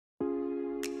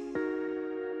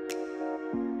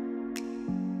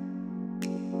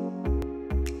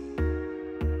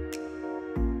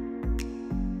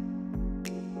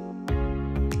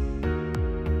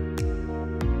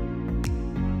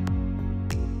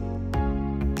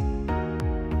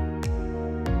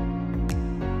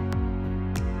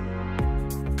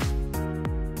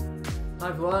Hi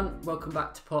everyone, welcome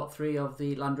back to part 3 of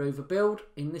the Land Rover build.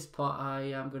 In this part I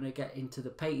am going to get into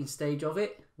the painting stage of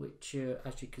it, which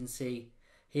as you can see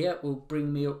here will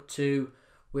bring me up to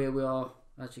where we are,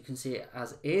 as you can see it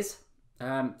as is.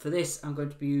 For this I'm going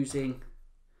to be using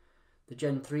the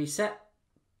Gen 3 set,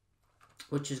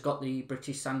 which has got the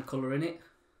British sand colour in it,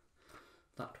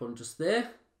 that one just there,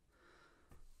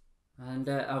 and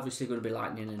obviously going to be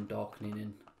lightening and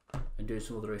darkening and doing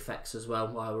some other effects as well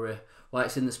while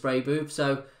it's in the spray booth.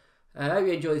 So I hope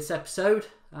you enjoy this episode,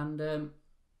 and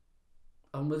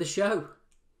on with the show.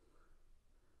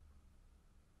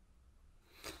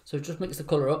 So just mix the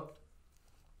colour up.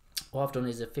 What I've done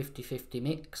is a 50-50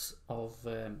 mix of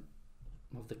the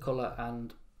colour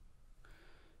and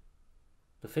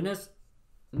the thinners.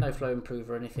 No flow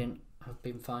improver or anything. I've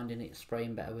been finding it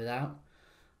spraying better without.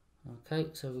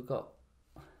 Okay, so we've got,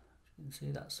 you can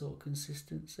see that sort of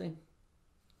consistency.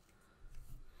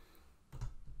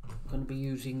 I'm going to be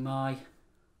using my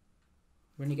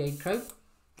Renegade coat.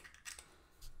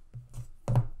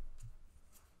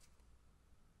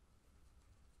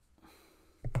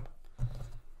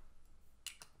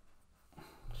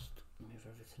 Just move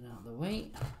everything out of the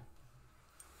way.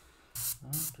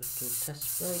 Right, just do a test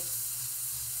spray.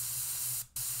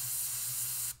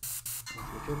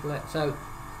 Double it. So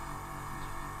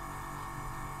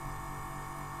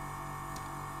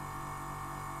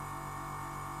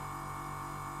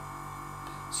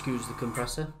excuse the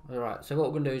compressor. Alright, so what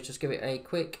we're going to do is just give it a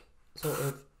quick sort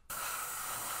of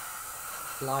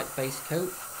light base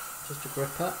coat, just to grip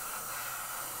up.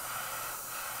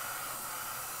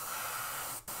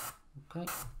 Okay.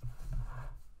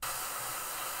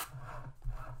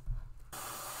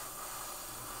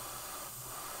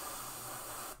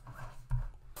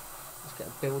 Let's get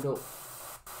a build up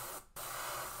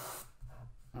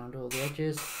around all the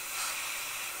edges.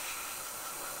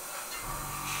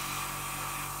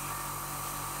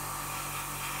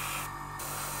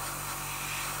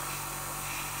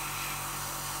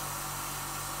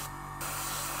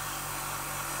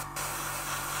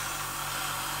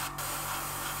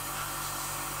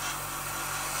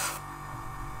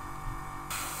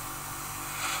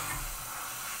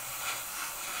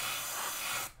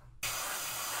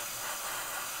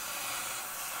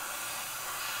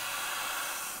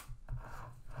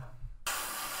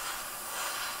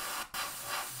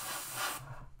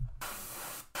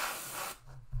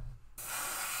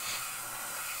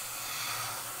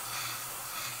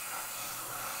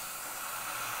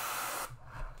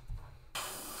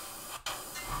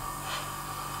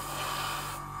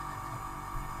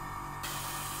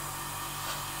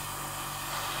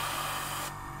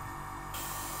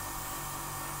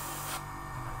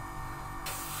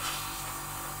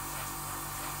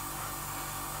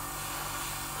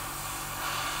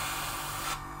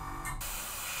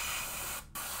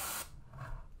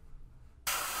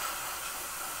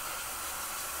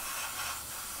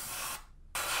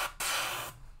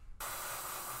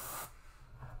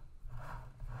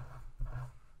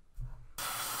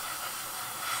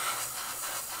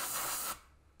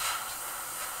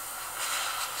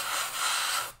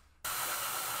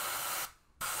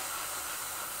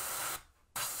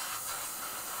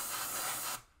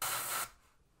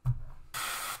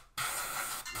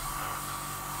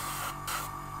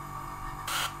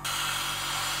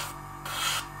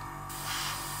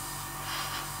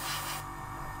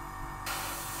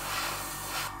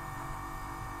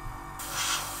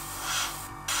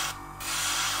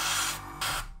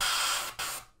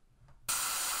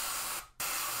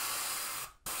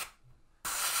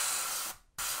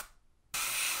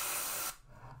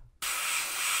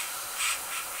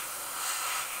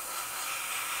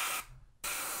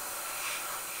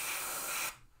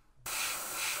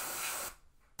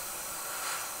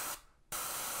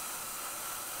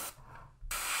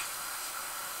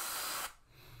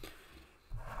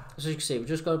 As you can see, we've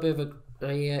just got a bit of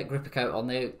a gripper coat on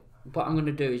there. What I'm going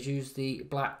to do is use the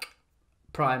black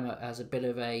primer as a bit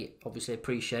of a, obviously a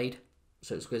pre-shade,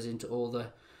 so it goes into all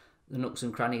the nooks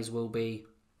and crannies will be,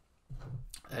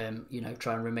 you know,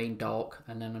 try and remain dark,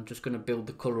 and then I'm just going to build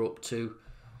the colour up to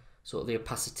sort of the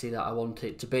opacity that I want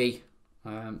it to be.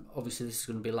 Obviously this is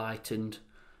going to be light and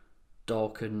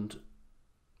dark, and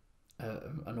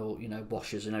all, you know,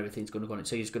 washes and everything's going to go on it,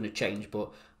 so it's going to change, but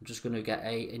I'm just going to get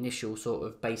a initial sort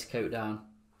of base coat down,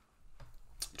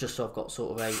 just so I've got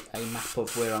sort of a map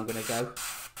of where I'm going to go.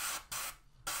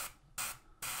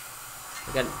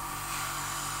 Again,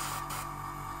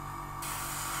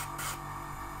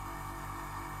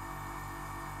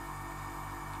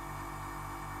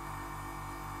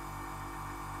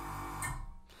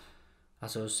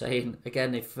 as I was saying,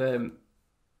 again, if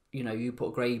you know, you put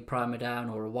a grey primer down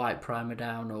or a white primer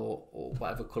down, or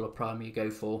whatever colour primer you go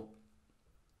for,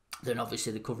 then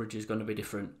obviously the coverage is going to be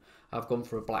different. I've gone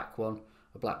for a black one,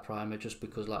 a black primer, just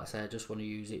because, like I say, I just want to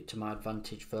use it to my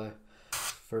advantage for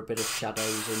a bit of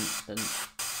shadows and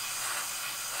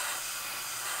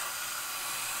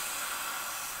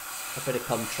a bit of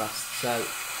contrast. So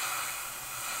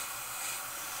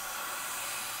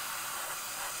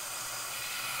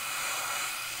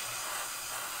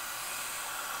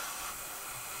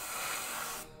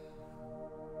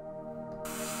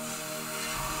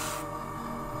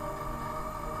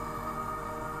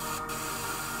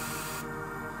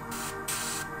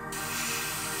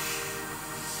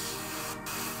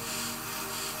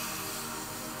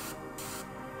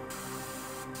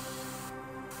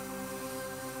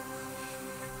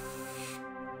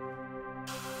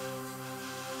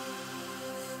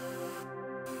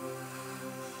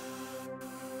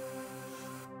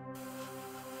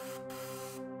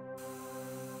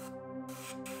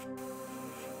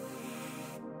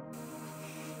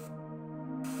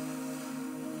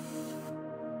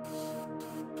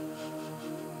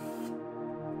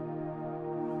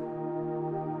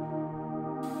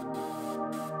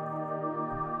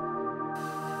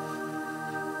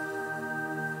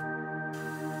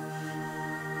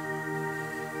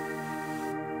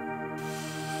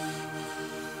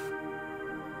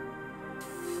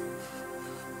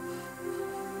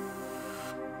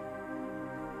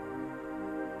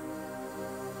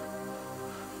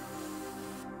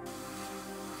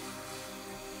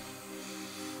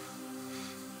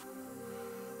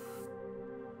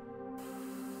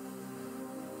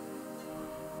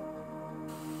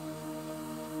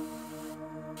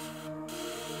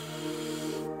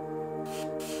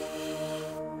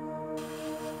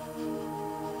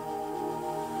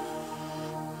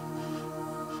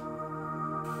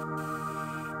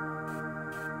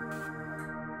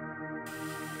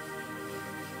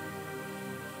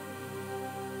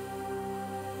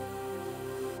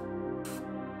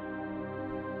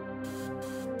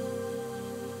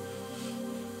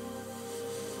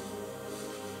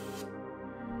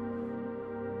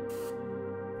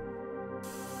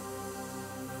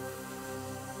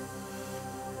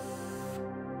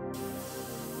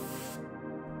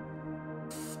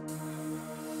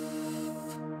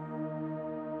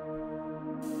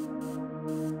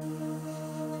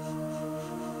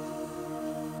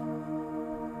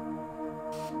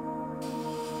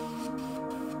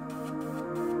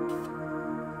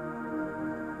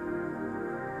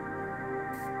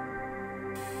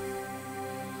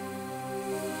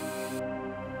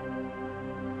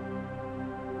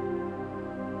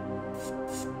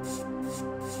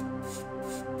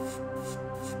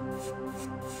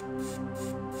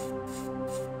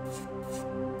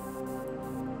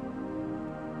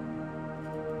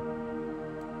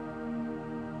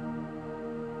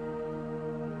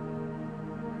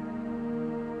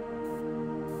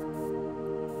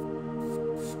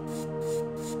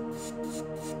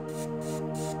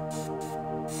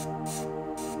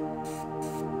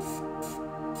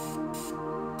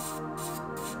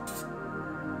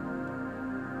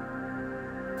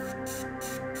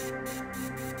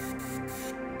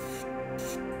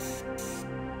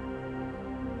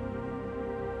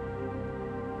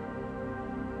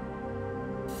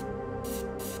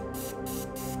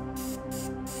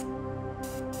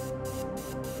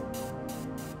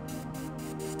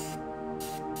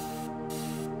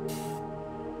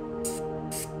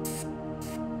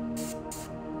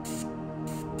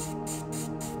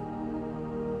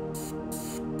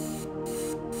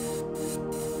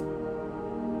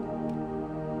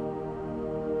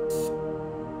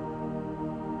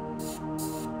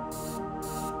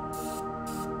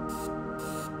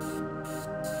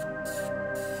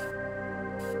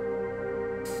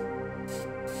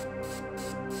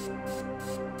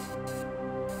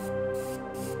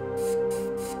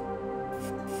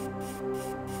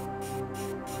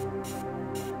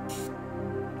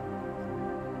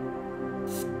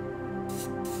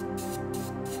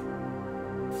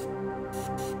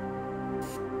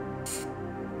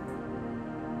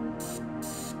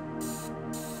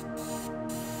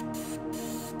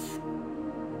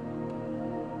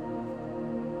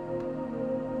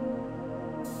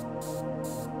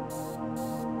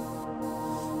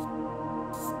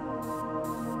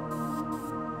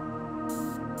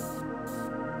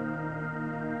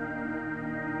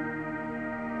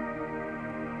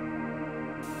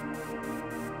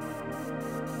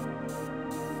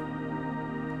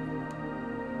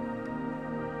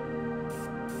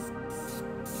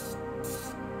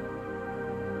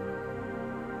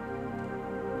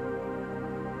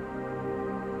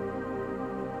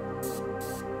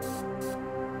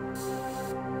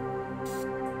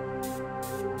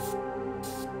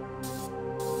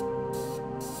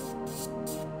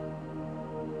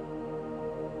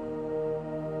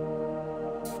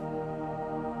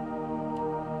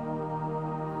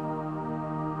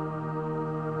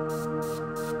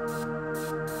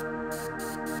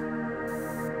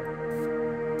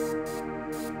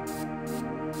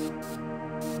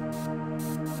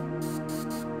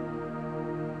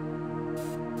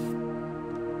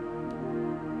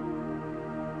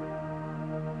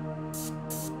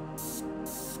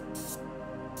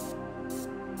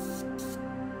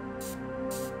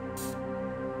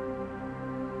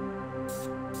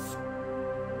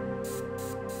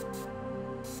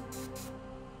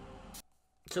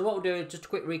So what we'll do is just a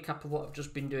quick recap of what I've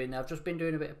just been doing. Now I've just been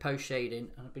doing a bit of post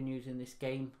shading, and I've been using this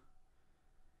game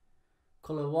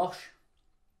colour wash.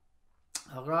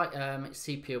 Alright, it's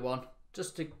sepia 1,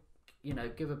 just to, you know,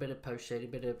 give a bit of post shading,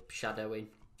 a bit of shadowing.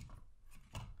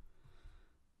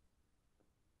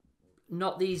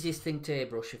 Not the easiest thing to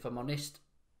airbrush, if I'm honest.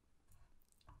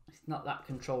 It's not that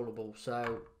controllable,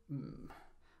 so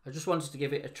I just wanted to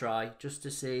give it a try, just to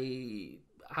see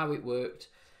how it worked.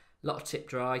 A lot of tip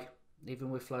dry, even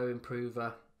with flow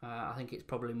improver. I think it's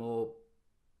probably more,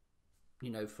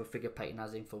 you know, for figure painting,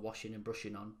 as in for washing and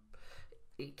brushing on.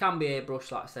 It can be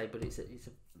airbrushed, like I say, but it's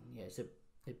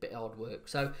a bit hard work.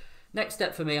 So next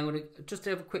step for me, I'm going to just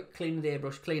have a quick clean of the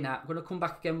airbrush, clean out. I'm going to come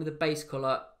back again with a base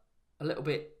colour, a little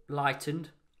bit lightened,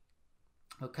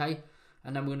 okay,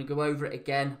 and then we're going to go over it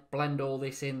again, blend all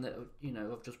this in that, you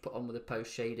know, I've just put on with the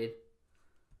post shading,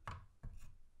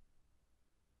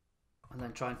 and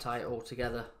then try and tie it all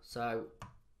together. So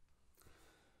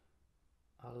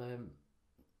I'll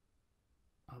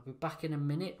be back in a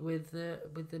minute with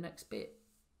the next bit.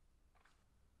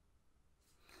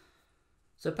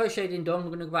 So post shading done, we're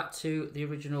going to go back to the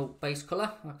original base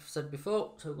colour, like I've said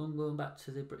before. So I'm going back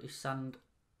to the British Sand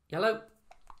Yellow.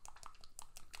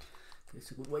 Give this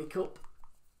a good wake up.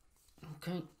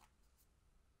 Okay.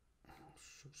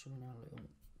 Shove some in our little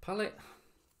palette.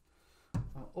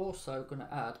 I'm also going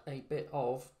to add a bit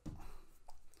of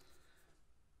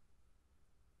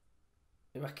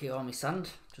Iraqi Army Sand,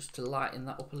 just to lighten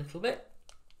that up a little bit.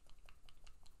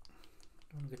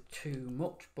 Don't want to go too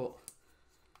much, but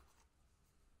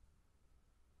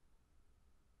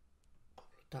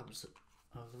dabs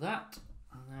of that,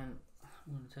 and then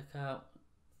I'm going to take out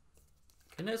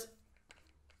thinners.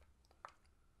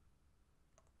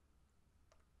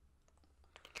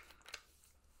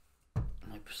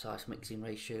 No precise mixing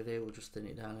ratio there, we'll just thin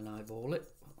it down and eyeball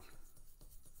it.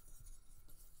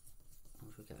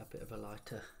 As we get a bit of a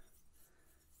lighter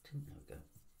tint, there we go.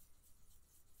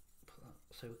 Put that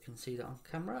so we can see that on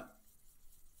camera.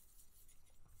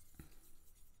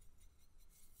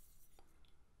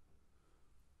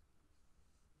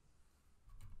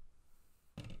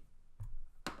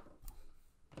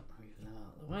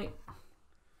 Right,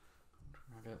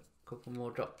 add a couple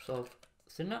more drops of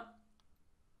thinner.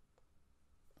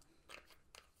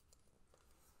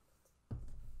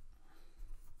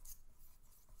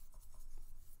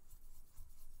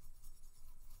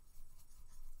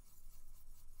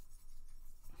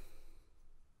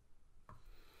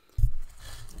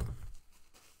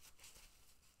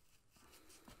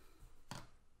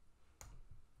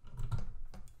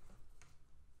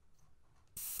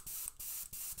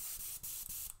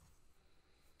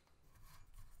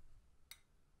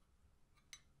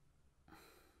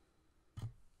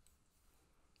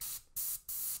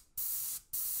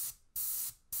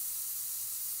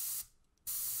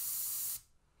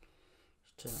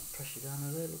 Turn that pressure down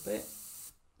a little bit.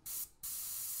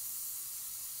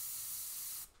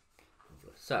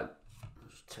 So, I'll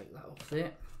just take that off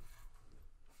there.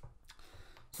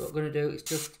 So what we're going to do is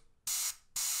just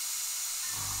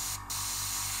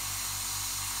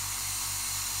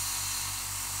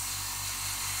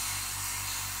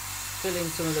fill in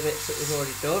some of the bits that we've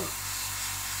already done.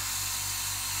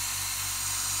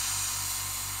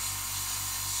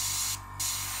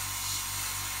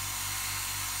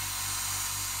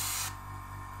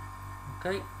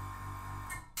 Okay,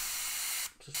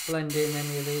 just blend in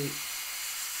any of the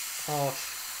harsh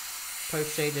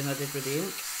post shading I did with the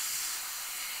ink.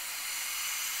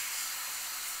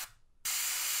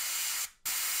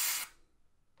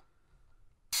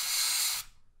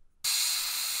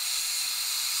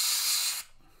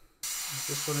 I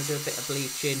just want to do a bit of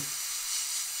bleaching.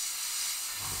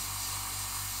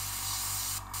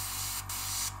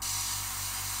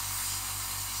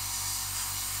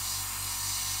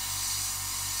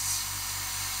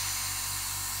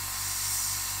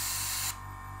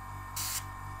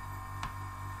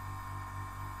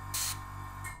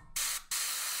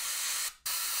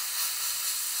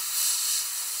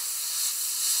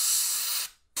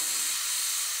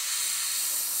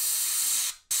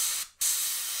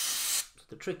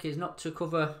 The trick is not to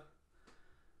cover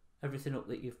everything up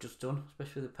that you've just done,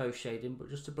 especially with the post shading, but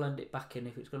just to blend it back in.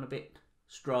 If it's gone a bit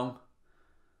strong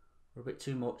or a bit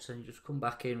too much, then you just come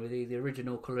back in with the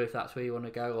original colour if that's where you want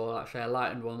to go, or actually a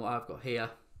lightened one, what I've got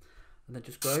here, and then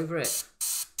just go over it.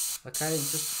 Okay, and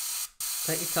just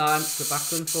take your time, go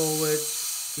back and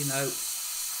forwards, you know,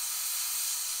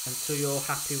 until you're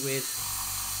happy with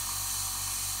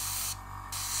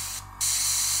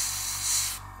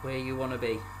where you want to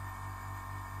be.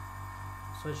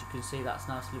 So as you can see, that's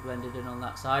nicely blended in on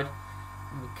that side.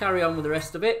 And we carry on with the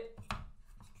rest of it.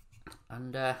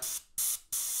 and then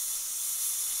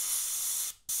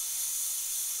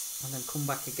come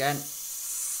back again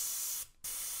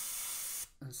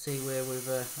and see where we've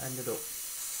ended up.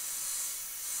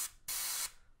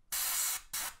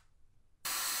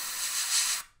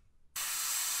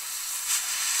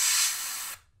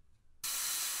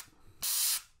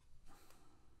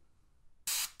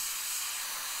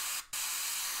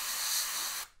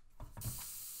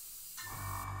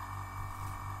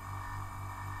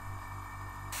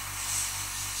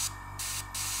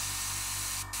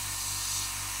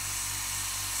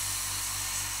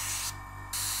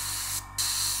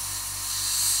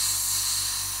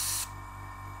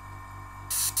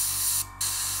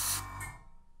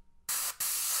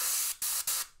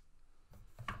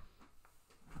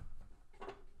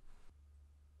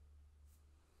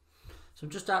 So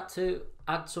I'm just about to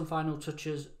add some final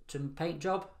touches to my paint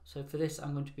job. So for this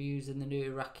I'm going to be using the new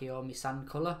Iraqi Army sand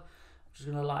colour. I'm just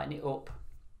going to lighten it up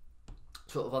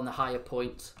sort of on the higher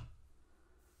point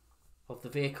of the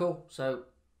vehicle. So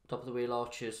top of the wheel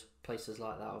arches, places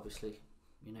like that, obviously,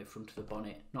 you know, front of the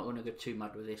bonnet. Not going to go too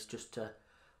mad with this, just to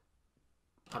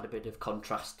add a bit of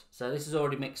contrast. So this is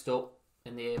already mixed up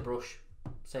in the airbrush.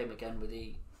 Same again with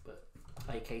the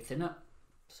AK thinner.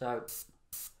 So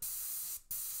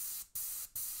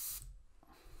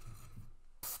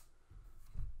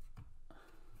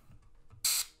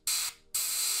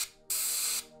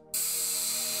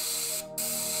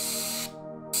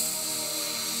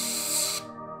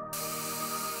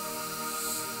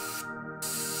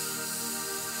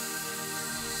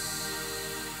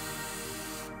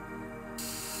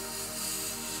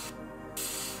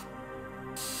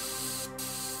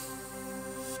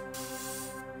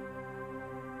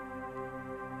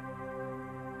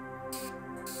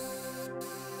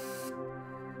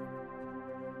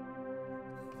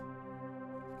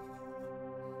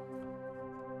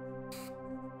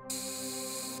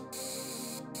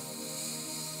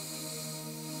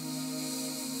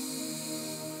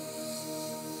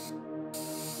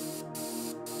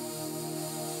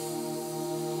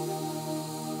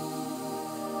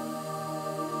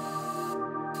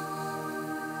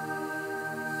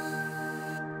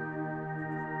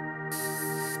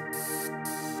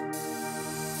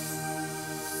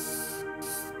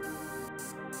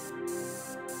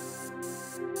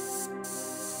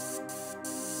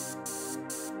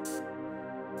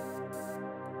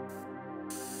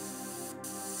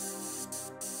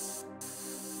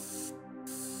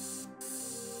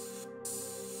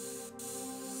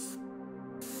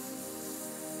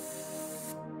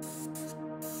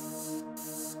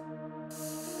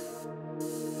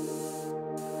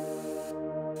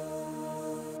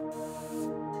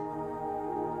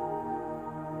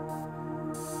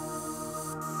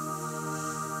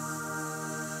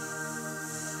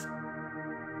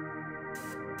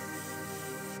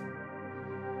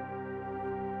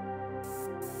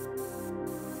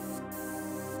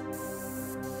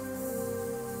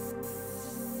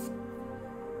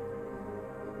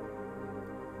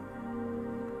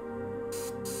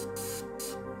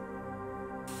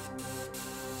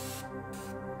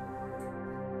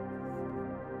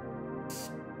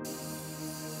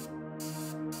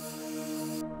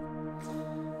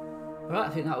right,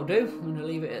 I think that'll do. I'm going to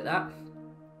leave it at that.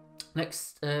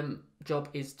 Next job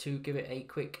is to give it a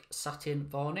quick satin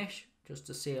varnish, just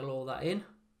to seal all that in.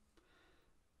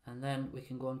 And then we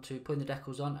can go on to putting the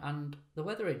decals on and the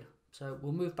weathering. So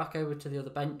we'll move back over to the other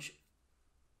bench,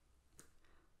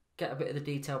 get a bit of the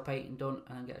detail painting done,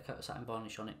 and then get a coat of satin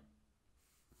varnish on it.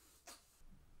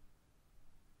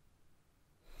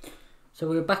 So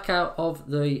we're back out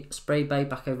of the spray bay,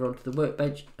 back over onto the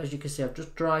workbench. As you can see, I've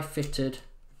just dry fitted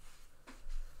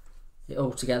it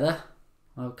all together.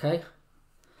 Okay,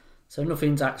 so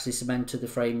nothing's actually cemented, the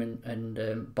frame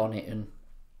and bonnet, and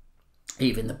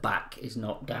even the back is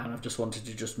not down. I've just wanted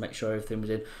to just make sure everything was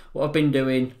in. What I've been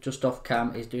doing just off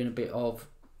cam is doing a bit of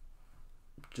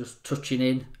just touching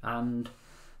in and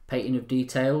painting of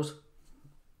details,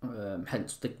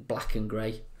 hence the black and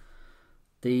grey.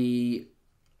 The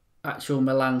actual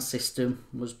Milan system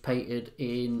was painted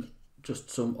in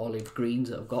just some olive greens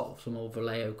that I've got, some old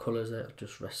Vallejo colours that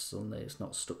just rests on there, it's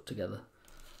not stuck together.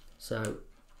 So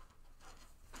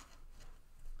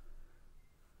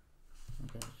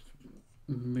okay,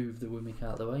 move the WMIK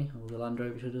out of the way, or the Land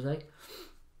Rover should I say.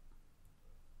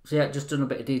 So yeah, just done a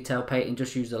bit of detail painting,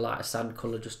 just used a lighter sand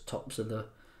colour, just tops of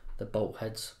the bolt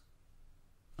heads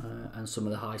and some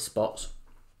of the high spots,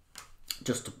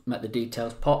 just to make the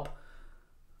details pop.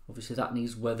 Obviously that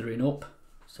needs weathering up,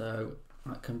 so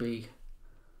that can be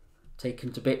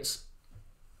taken to bits.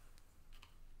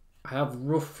 I have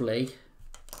roughly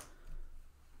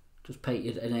just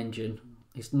painted an engine.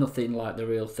 It's nothing like the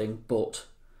real thing, but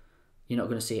you're not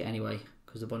going to see it anyway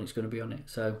because the bonnet's going to be on it.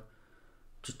 So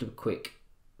just a quick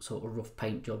sort of rough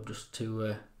paint job just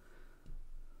to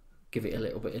give it a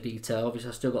little bit of detail. Obviously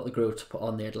I've still got the grille to put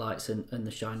on, the headlights and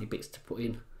the shiny bits to put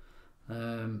in,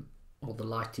 all the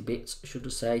lighty bits should I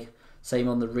say. Same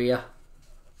on the rear.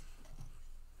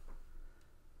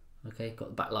 Okay,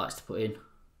 got the backlights to put in,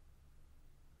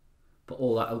 but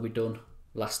all that will be done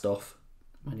last off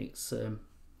when it's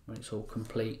all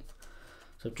complete.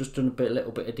 So I've just done a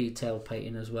little bit of detail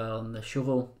painting as well on the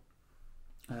shovel.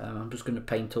 I'm just going to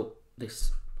paint up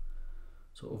this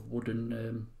sort of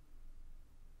wooden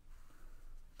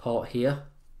part here,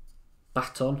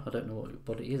 baton. I don't know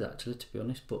what it is actually, to be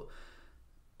honest, but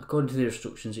according to the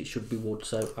instructions it should be wood,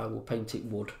 so I will paint it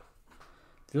wood.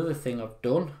 The other thing I've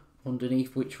done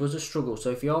underneath, which was a struggle,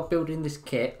 so if you are building this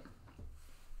kit,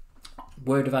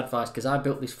 word of advice, because I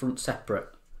built this front separate,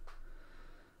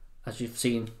 as you've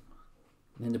seen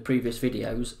in the previous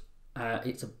videos,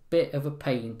 it's a bit of a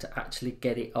pain to actually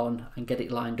get it on and get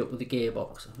it lined up with the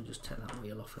gearbox. Let me just take that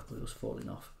wheel off, that wheel's falling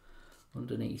off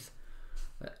underneath.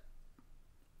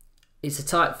 It's a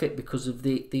tight fit because of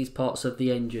these parts of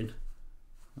the engine.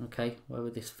 Okay,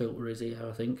 wherever this filter is here,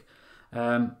 I think.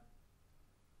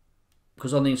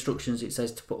 Because on the instructions it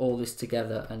says to put all this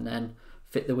together and then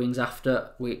fit the wings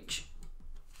after, which,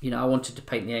 you know, I wanted to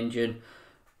paint the engine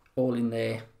all in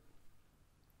there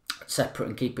separate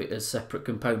and keep it as separate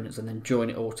components and then join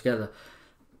it all together.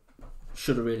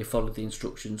 Should have really followed the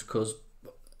instructions because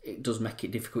it does make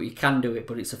it difficult. You can do it,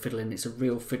 but it's a fiddle, and it's a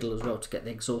real fiddle as well to get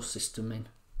the exhaust system in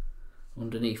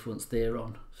underneath once they're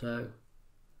on. So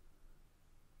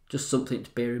just something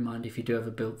to bear in mind if you do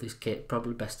ever build this kit.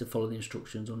 Probably best to follow the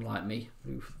instructions, unlike me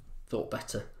who thought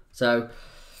better. So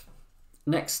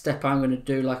next step I'm going to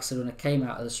do, like I said when I came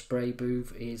out of the spray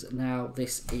booth, is now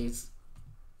this is,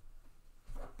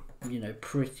 you know,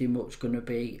 pretty much going to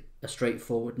be a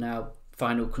straightforward now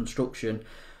final construction.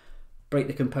 Break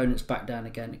the components back down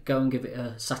again, go and give it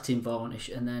a satin varnish,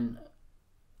 and then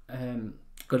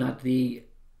going to add the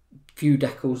few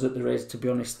decals that there is. To be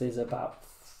honest, there's about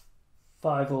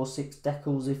 5 or 6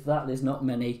 decals, if that. There's not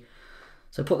many.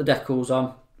 So put the decals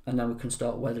on and then we can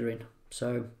start weathering.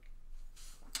 So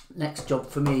next job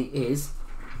for me is,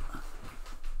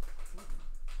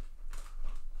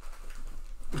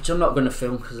 which I'm not going to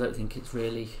film because I don't think it's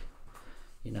really,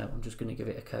 you know, I'm just going to give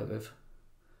it a coat of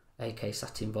AK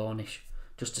satin varnish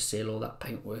just to seal all that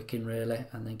paintwork in really,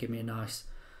 and then give me a nice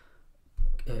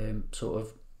sort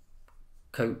of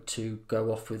coat to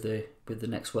go off with the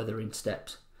next weathering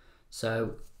steps.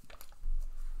 So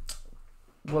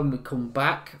when we come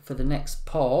back for the next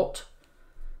part,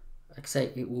 like I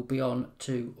say, it will be on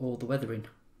to all the weathering,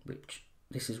 which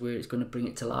this is where it's going to bring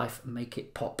it to life and make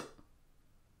it pop.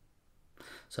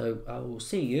 So I will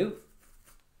see you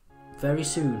very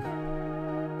soon.